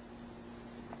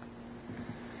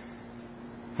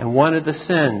 And one of the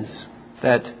sins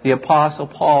that the Apostle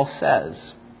Paul says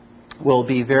will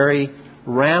be very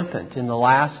rampant in the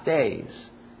last days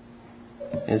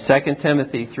in 2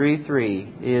 Timothy 3:3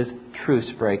 is truce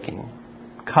breaking,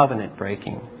 covenant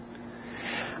breaking.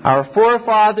 Our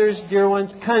forefathers, dear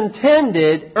ones,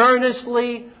 contended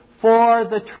earnestly for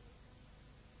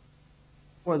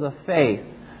the faith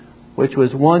which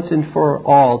was once and for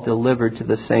all delivered to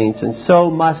the saints. And so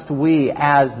must we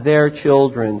as their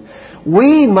children.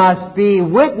 We must be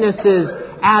witnesses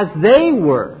as they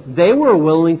were. They were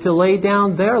willing to lay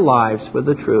down their lives for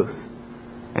the truth.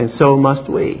 And so must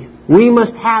we. We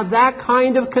must have that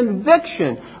kind of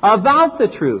conviction about the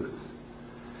truth.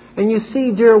 And you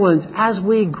see, dear ones, as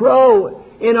we grow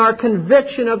in our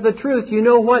conviction of the truth, you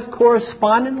know what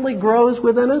correspondingly grows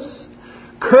within us?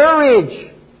 Courage.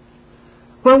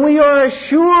 When we are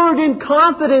assured and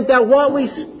confident that what we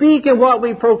speak and what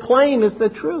we proclaim is the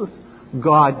truth,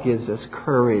 God gives us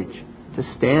courage to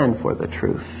stand for the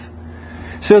truth.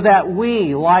 So that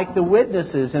we, like the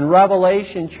witnesses in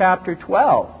Revelation chapter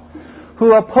 12,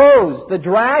 who opposed the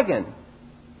dragon,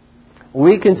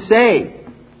 we can say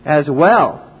as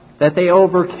well that they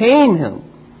overcame him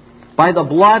by the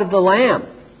blood of the Lamb,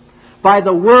 by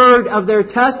the word of their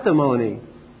testimony,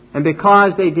 and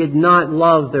because they did not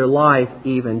love their life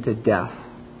even to death.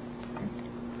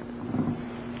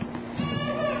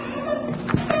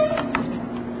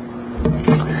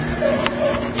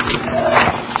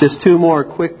 Just two more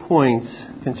quick points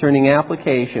concerning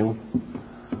application.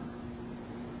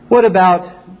 What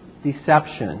about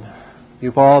deception?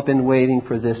 You've all been waiting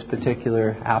for this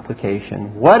particular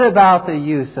application. What about the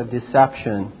use of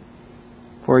deception?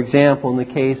 For example, in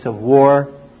the case of war,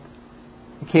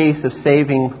 the case of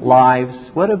saving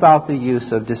lives, what about the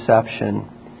use of deception?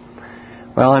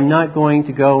 Well, I'm not going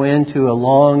to go into a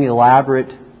long,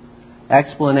 elaborate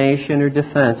explanation or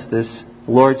defense this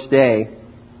Lord's Day,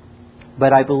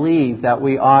 but I believe that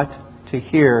we ought to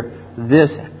hear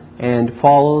this and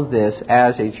follow this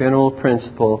as a general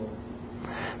principle.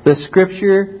 The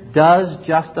Scripture does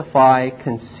justify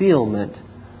concealment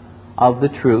of the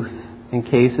truth in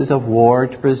cases of war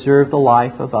to preserve the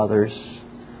life of others.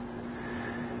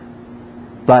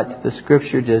 But the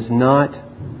Scripture does not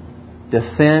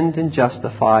defend and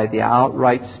justify the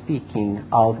outright speaking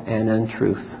of an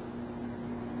untruth,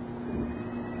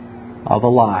 of a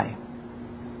lie.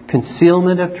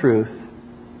 Concealment of truth,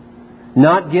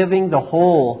 not giving the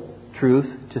whole truth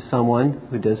to someone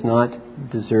who does not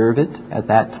deserve it at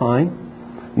that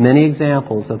time. Many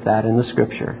examples of that in the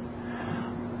Scripture.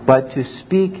 But to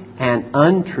speak an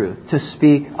untruth, to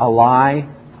speak a lie,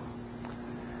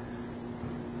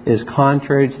 is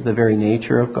contrary to the very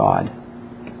nature of God.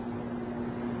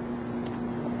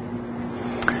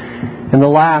 And the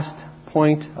last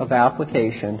point of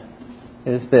application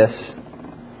is this.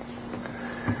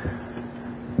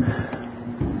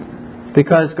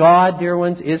 Because God, dear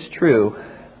ones, is true.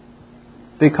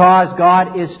 Because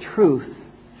God is truth.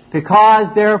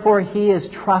 Because, therefore, He is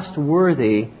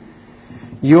trustworthy,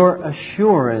 your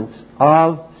assurance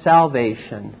of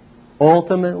salvation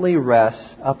ultimately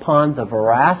rests upon the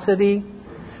veracity,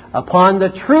 upon the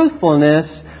truthfulness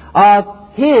of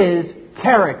His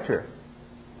character.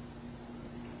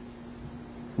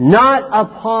 Not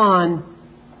upon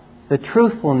the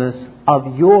truthfulness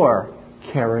of your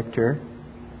character,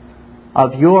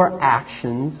 of your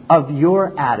actions, of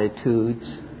your attitudes,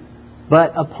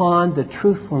 but upon the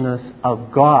truthfulness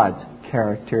of God's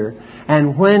character.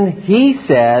 And when He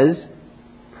says,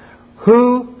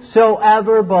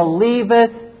 "Whosoever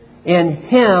believeth in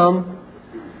Him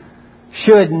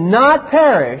should not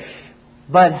perish,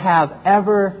 but have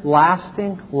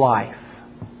everlasting life,"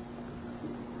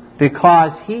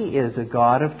 because He is a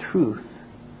God of truth,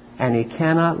 and He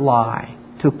cannot lie.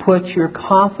 To put your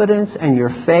confidence and your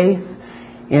faith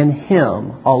in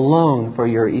Him alone for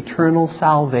your eternal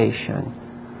salvation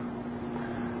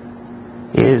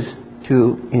is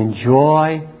to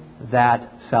enjoy that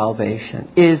salvation,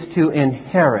 is to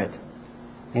inherit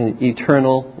an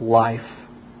eternal life.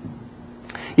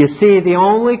 You see, the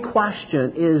only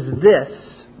question is this,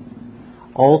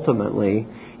 ultimately,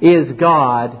 is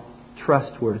God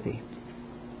trustworthy?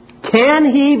 Can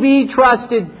He be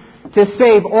trusted to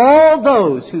save all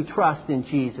those who trust in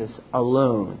Jesus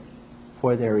alone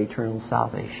for their eternal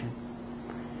salvation?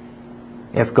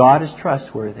 If God is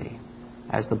trustworthy,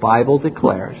 as the Bible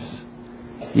declares,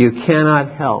 you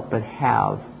cannot help but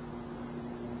have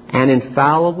an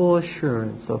infallible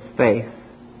assurance of faith.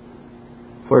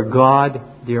 For God,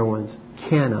 dear ones,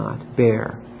 cannot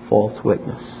bear false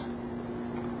witness.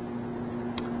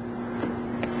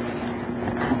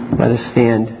 Let us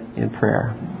stand in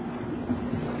prayer.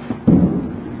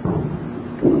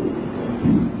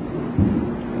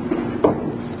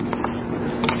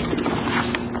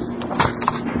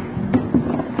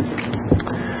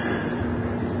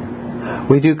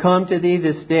 We do come to Thee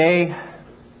this day,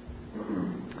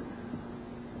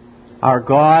 our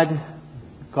God,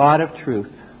 God of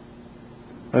truth,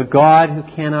 a God who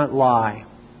cannot lie,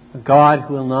 a God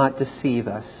who will not deceive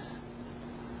us,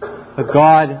 a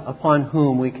God upon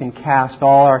whom we can cast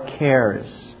all our cares.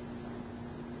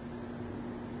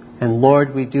 And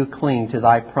Lord, we do cling to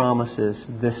Thy promises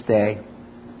this day.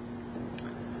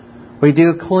 We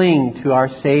do cling to our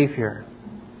Savior.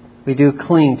 We do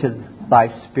cling to Thy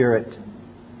Spirit.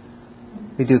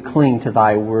 We do cling to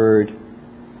Thy Word.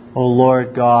 O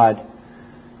Lord God,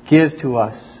 give to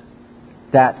us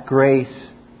that grace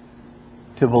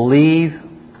to believe.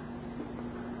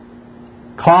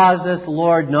 Cause us,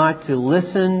 Lord, not to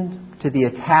listen to the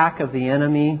attack of the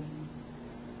enemy,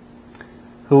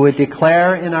 who would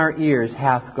declare in our ears,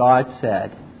 hath God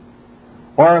said,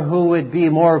 or who would be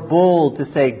more bold to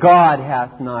say, God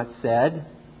hath not said.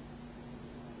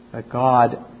 But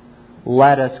God,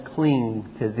 let us cling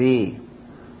to Thee.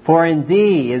 For in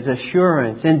Thee is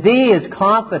assurance, in Thee is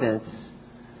confidence,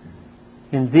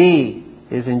 in Thee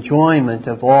is enjoyment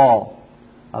of all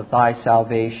of Thy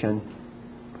salvation.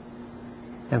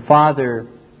 And Father,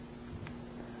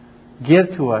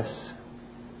 give to us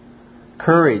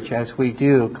courage as we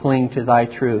do cling to Thy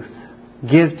truth.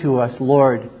 Give to us,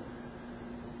 Lord,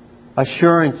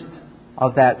 assurance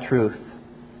of that truth.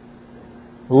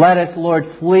 Let us, Lord,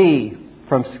 flee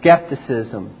from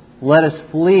skepticism. Let us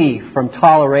flee from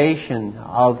toleration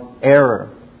of error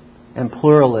and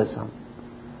pluralism.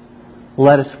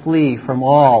 Let us flee from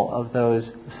all of those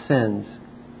sins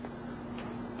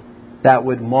that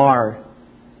would mar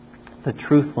the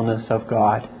truthfulness of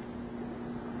God.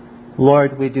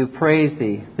 Lord, we do praise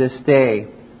Thee this day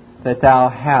that Thou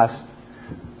hast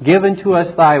given to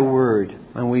us Thy Word,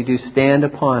 and we do stand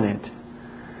upon it.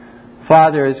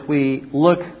 Father, as we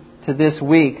look to this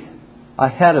week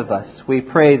ahead of us, we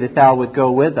pray that Thou would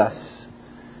go with us.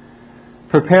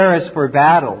 Prepare us for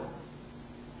battle.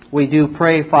 We do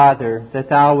pray, Father, that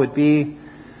Thou would be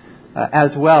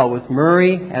as well with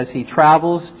Murray as he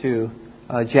travels to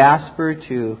Jasper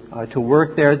to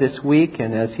work there this week,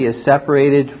 and as he is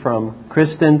separated from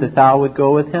Kristen, that Thou would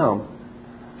go with him.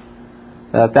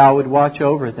 That Thou would watch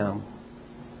over them.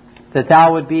 That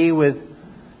Thou would be with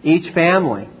each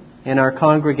family in our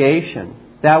congregation.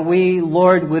 That we,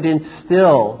 Lord, would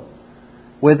instill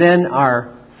within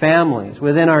our families,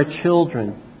 within our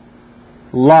children,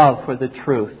 love for the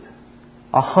truth.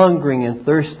 A hungering and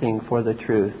thirsting for the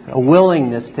truth. A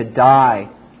willingness to die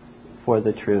for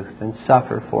the truth and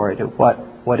suffer for it at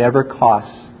whatever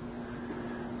costs.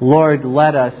 Lord,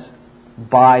 let us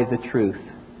buy the truth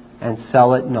and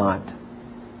sell it not.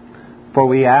 For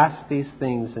we ask these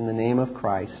things in the name of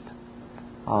Christ.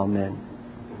 Amen.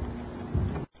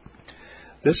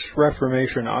 This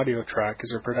Reformation audio track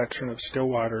is a production of Still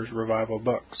Waters Revival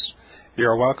Books. You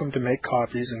are welcome to make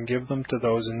copies and give them to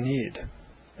those in need.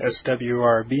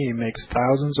 SWRB makes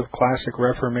thousands of classic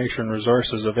Reformation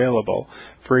resources available,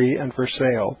 free and for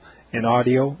sale, in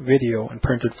audio, video, and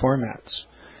printed formats.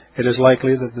 It is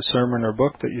likely that the sermon or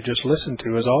book that you just listened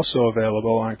to is also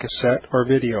available on cassette or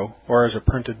video, or as a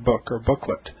printed book or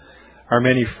booklet. Our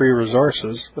many free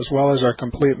resources, as well as our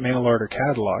complete mail-order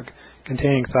catalog,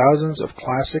 containing thousands of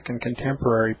classic and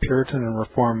contemporary Puritan and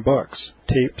Reformed books,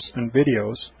 tapes, and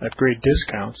videos at great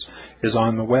discounts, is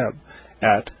on the web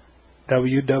at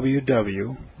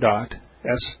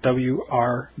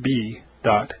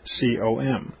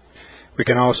www.swrb.com. We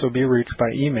can also be reached by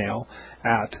email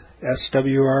at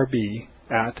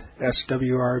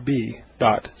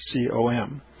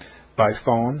swrb@swrb.com, by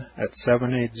phone at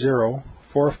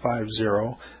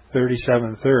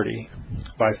 780-450-3730,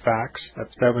 by fax at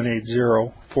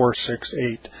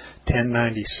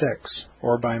 780-468-1096,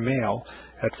 or by mail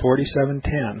at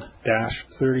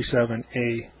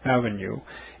 4710-37A Avenue,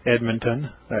 Edmonton,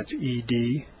 that's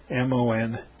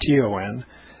Edmonton,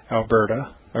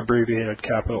 Alberta, abbreviated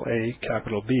capital A,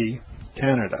 capital B,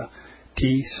 Canada,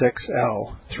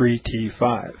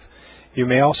 T6L3T5. You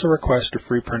may also request a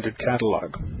free printed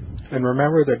catalog. And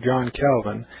remember that John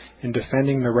Calvin, in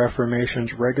defending the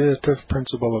Reformation's regulative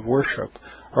principle of worship,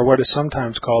 or what is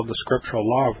sometimes called the scriptural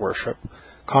law of worship,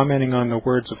 commenting on the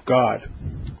words of God,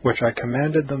 which I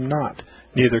commanded them not,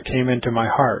 neither came into my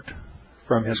heart,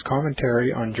 from his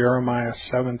commentary on Jeremiah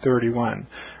 7:31,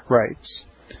 writes,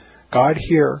 God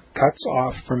here cuts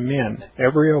off from men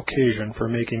every occasion for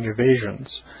making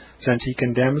evasions, since he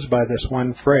condemns by this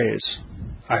one phrase,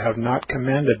 I have not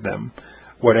commanded them,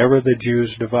 whatever the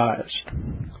Jews devised.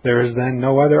 There is then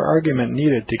no other argument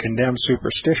needed to condemn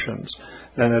superstitions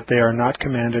than that they are not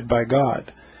commanded by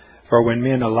God. For when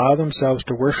men allow themselves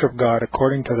to worship God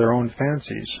according to their own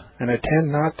fancies, and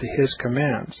attend not to His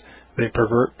commands, they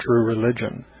pervert true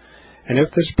religion. And if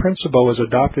this principle is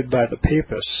adopted by the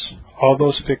Papists, all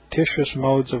those fictitious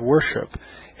modes of worship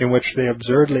in which they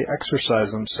absurdly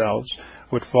exercise themselves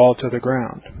would fall to the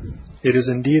ground. It is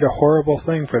indeed a horrible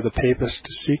thing for the Papists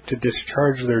to seek to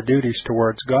discharge their duties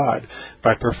towards God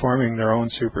by performing their own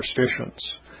superstitions.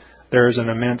 There is an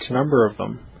immense number of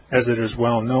them, as it is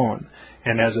well known,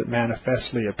 and as it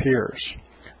manifestly appears.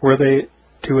 Were they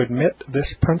to admit this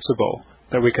principle,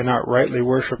 that we cannot rightly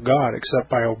worship God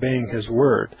except by obeying His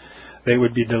word, they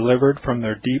would be delivered from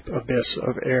their deep abyss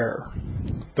of error.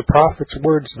 The prophet's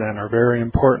words, then, are very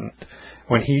important,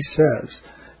 when he says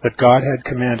that God had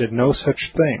commanded no such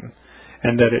thing,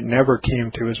 and that it never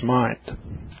came to his mind,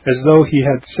 as though he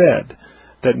had said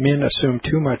that men assume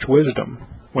too much wisdom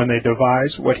when they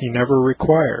devise what he never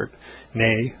required,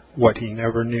 nay, what he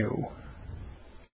never knew.